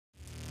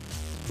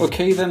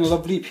Okay then,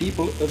 lovely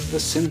people of the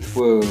synth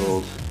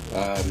world,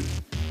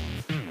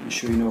 I'm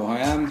sure you know who I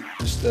am,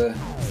 Mr.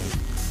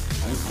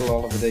 Uncle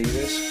Oliver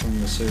Davis from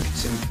the Circuit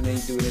Symphony,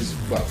 doing his,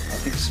 well, I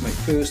think this is my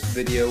first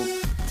video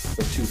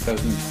of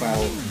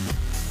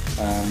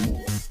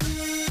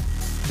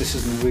 2012. This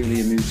isn't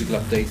really a musical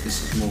update,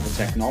 this is more of a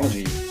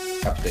technology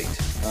update.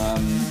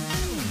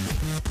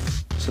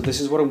 So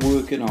this is what I'm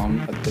working on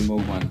at the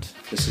moment.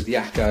 This is the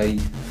Akai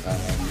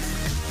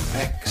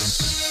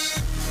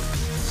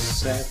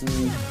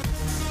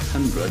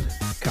X700,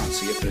 can't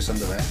see it but it's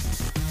under there.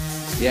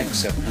 It's the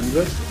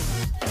X700.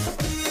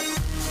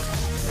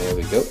 There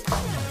we go.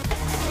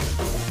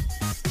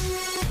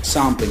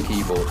 Sampling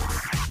keyboard.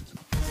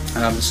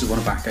 This is one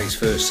of Akai's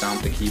first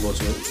sampling keyboards,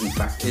 in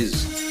fact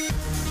is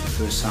the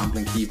first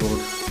sampling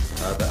keyboard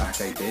that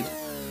Akai did,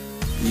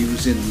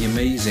 using the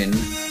amazing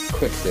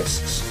quick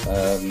discs.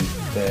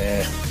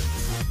 They're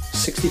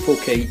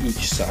 64K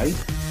each side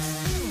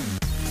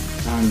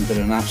and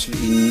they're an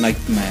absolutely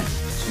nightmare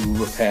to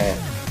repair.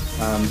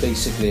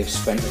 Basically I've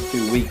spent a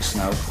few weeks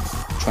now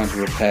trying to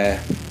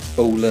repair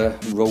Bowler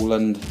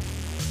Roland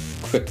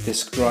quick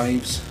disc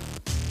drives.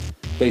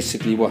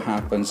 Basically what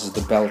happens is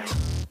the belt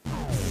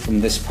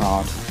from this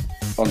part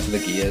onto the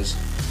gears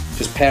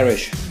just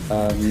perish,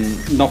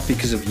 not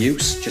because of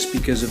use, just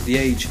because of the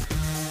age.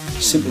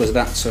 Simple as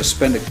that. So I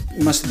spent it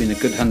must have been a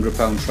good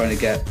 £100 trying to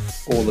get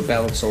all the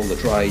belts, all the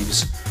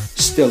drives.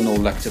 Still no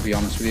luck, to be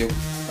honest with you.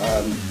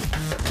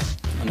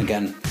 And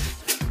again,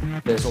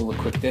 there's all the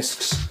quick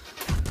discs,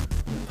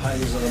 and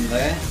piles of them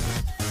there.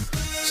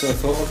 So I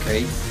thought,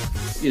 okay,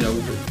 you know,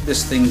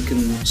 this thing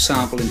can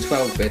sample in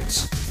 12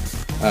 bits,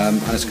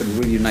 and it's got a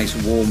really nice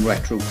warm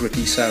retro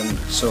gritty sound.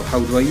 So how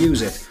do I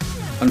use it?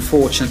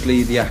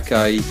 Unfortunately, the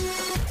Akai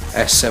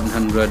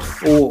S700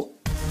 or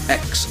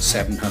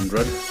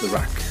X700, the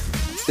rack.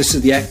 This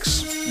is the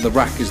X, the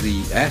rack is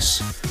the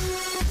S.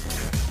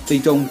 They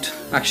don't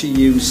actually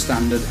use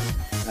standard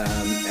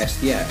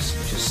SDS,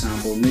 which is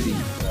sample MIDI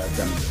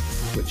dump,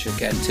 which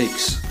again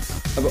takes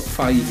about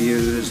 5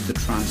 years to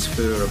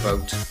transfer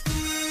about,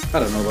 I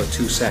don't know, about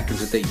 2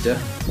 seconds of data.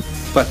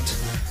 But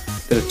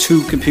there are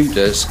 2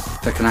 computers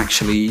that can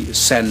actually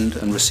send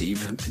and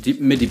receive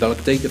MIDI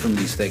bulk data from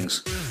these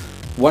things.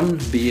 One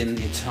being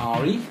the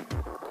Atari,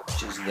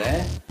 which is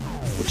there,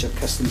 which are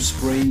custom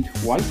sprayed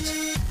white,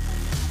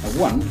 and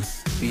one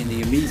being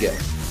the Amiga,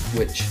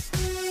 which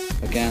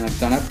again I've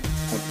done up,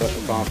 but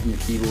apart from the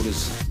keyboard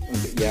is a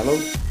bit yellow.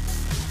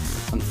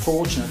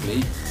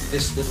 Unfortunately,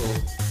 this little,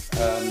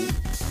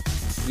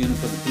 you know,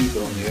 put the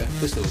beeper on here,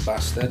 this little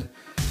bastard,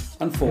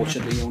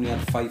 unfortunately only had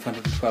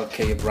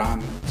 512K of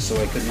RAM, so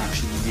I couldn't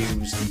actually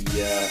use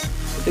the, I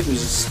think it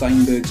was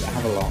Steinberg's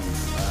Avalon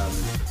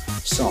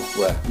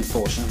software.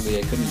 Unfortunately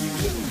I couldn't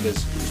use it because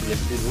it was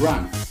limited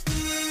RAM.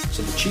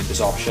 So the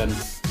cheapest option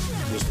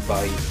was to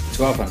buy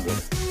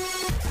 1200.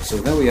 So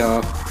there we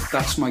are,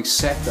 that's my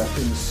setup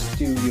in the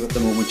studio at the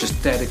moment,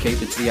 just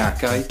dedicated to the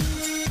Akai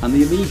and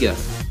the Amiga.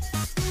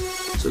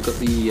 So I've got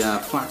the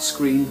flat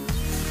screen,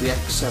 the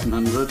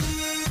X700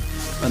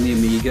 and the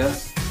Amiga,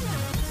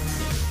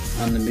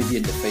 and the MIDI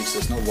interface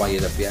that's not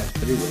wired up yet,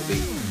 but it will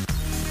be.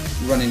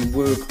 Running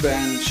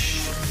Workbench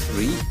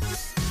 3,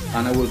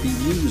 and I will be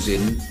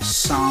using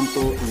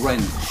Sample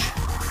Wrench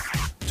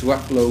to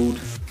upload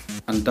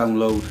and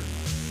download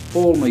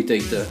all my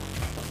data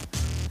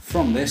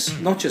from this,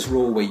 not just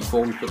raw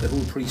waveforms but the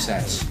whole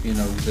presets, you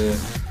know,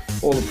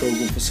 all the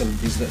program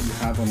facilities that you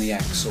have on the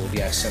X or the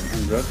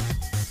S700,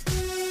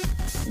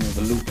 you know,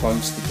 the loop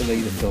points, the delay,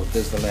 the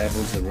filters, the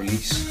levels, the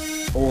release,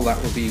 all that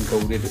will be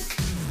encoded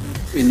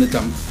in the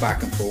dump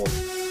back and forth.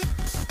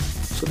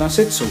 So that's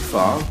it so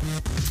far.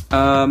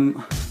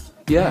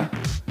 Yeah,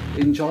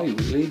 enjoy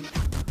really.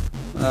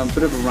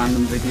 Bit of a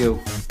random video,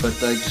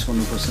 but I just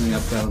want to put something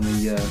up there on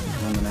the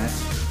net.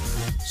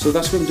 So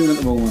that's what I'm doing at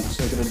the moment.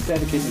 So I've got a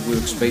dedicated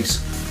workspace,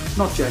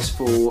 not just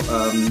for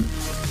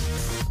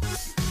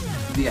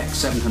the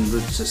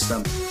X700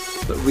 system,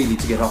 but really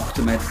to get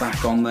Optimed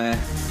back on there,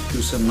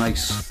 do some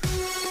nice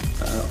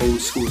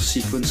old school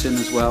sequencing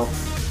as well,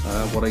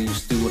 what I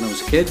used to do when I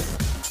was a kid,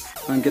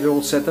 and get it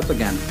all set up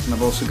again. And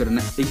I've also got an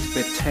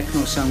 8-bit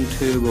Techno Sound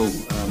Turbo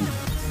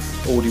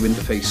audio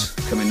interface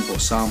coming, or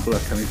sampler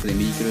coming for the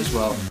Amiga as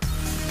well.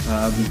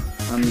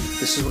 And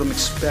this is what I'm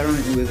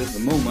experimenting with at the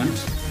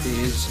moment,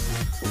 is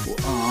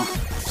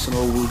some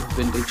old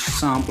vintage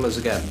samplers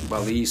again.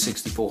 Well, the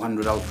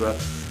E6400 Ultra,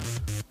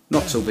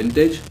 not so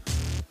vintage,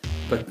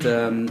 but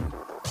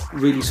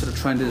really sort of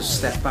trying to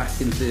step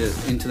back into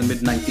the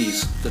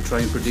mid-90s to try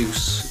and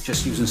produce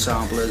just using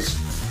samplers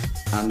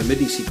and the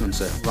MIDI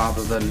sequencer,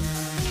 rather than,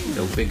 you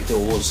know, big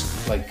doors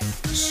like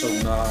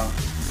Sonar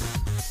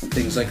and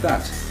things like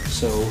that.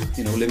 So,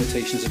 you know,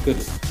 limitations are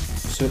good,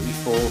 certainly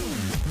for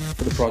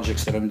the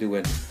projects that I'm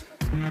doing.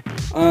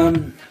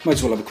 Might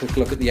as well have a quick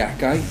look at the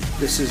Akai.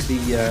 This is the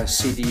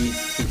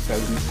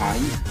CD3000i,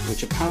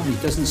 which apparently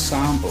doesn't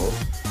sample,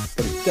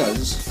 but it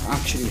does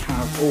actually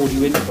have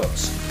audio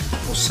inputs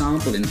or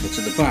sample inputs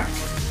at the back.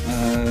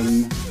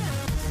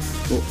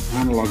 Or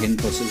analog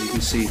inputs, as you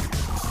can see.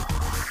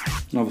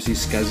 and obviously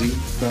SCSI,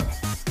 but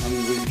I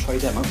haven't really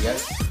tried them out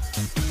yet.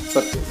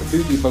 But the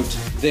beauty about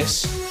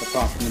this,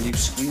 apart from the new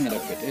screen that I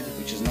fitted,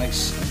 which is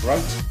nice and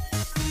bright,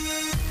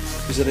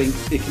 is that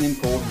it can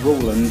import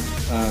Roland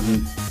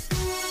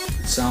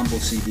sample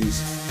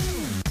CDs.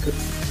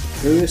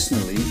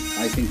 Personally,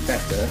 I think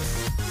better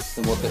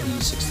than what the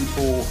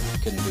E64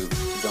 can do, to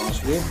be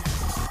honest with you.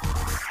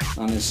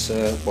 And it's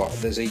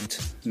there's 8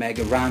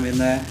 mega RAM in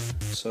there,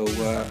 so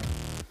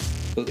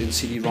built-in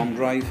CD-ROM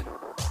drive.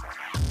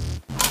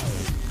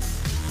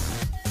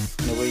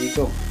 And away you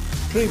go.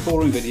 Pretty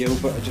boring video,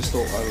 but I just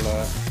thought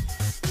I'll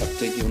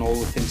update you on all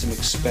the things I'm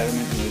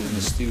experimenting with in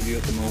the studio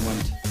at the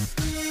moment.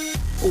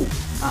 Oh,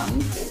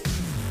 and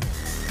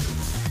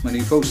my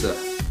new poster,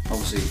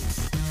 obviously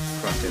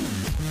cracking.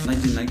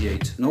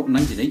 1998, no,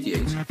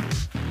 1988,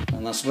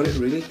 and that's about it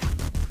really.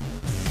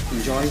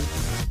 Enjoy.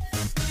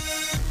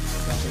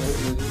 That's about it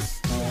really.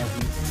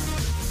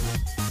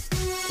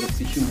 If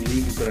the Human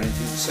League have got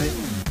anything to say.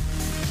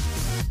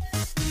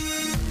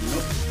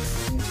 Nope,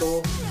 nothing at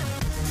all.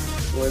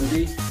 OMD.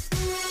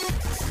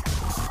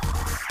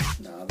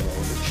 Nah, they're all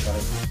a bit shy.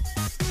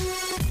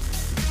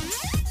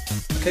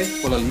 Okay,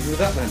 well I'll leave you with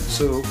that then.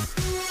 So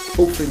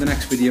hopefully in the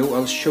next video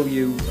I'll show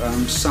you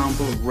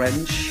sample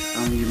wrench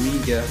and the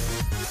Amiga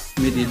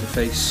MIDI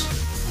interface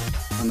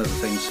and other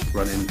things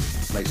running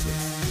nicely.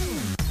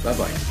 Bye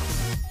bye.